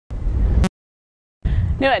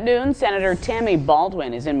New at noon, Senator Tammy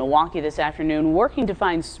Baldwin is in Milwaukee this afternoon working to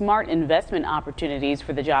find smart investment opportunities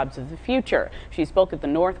for the jobs of the future. She spoke at the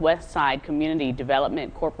Northwest Side Community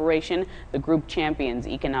Development Corporation. The group champions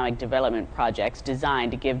economic development projects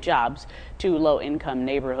designed to give jobs to low-income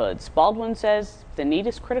neighborhoods. Baldwin says the need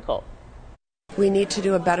is critical. We need to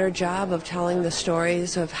do a better job of telling the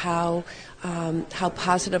stories of how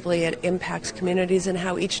positively it impacts communities and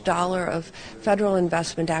how each dollar of federal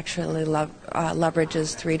investment actually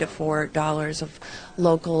leverages $3 to $4 of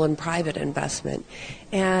local and private investment.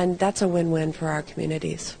 And that's a win-win for our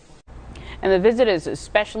communities. And the visit is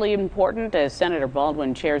especially important as Senator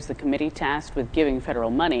Baldwin chairs the committee tasked with giving federal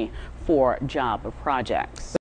money for job projects.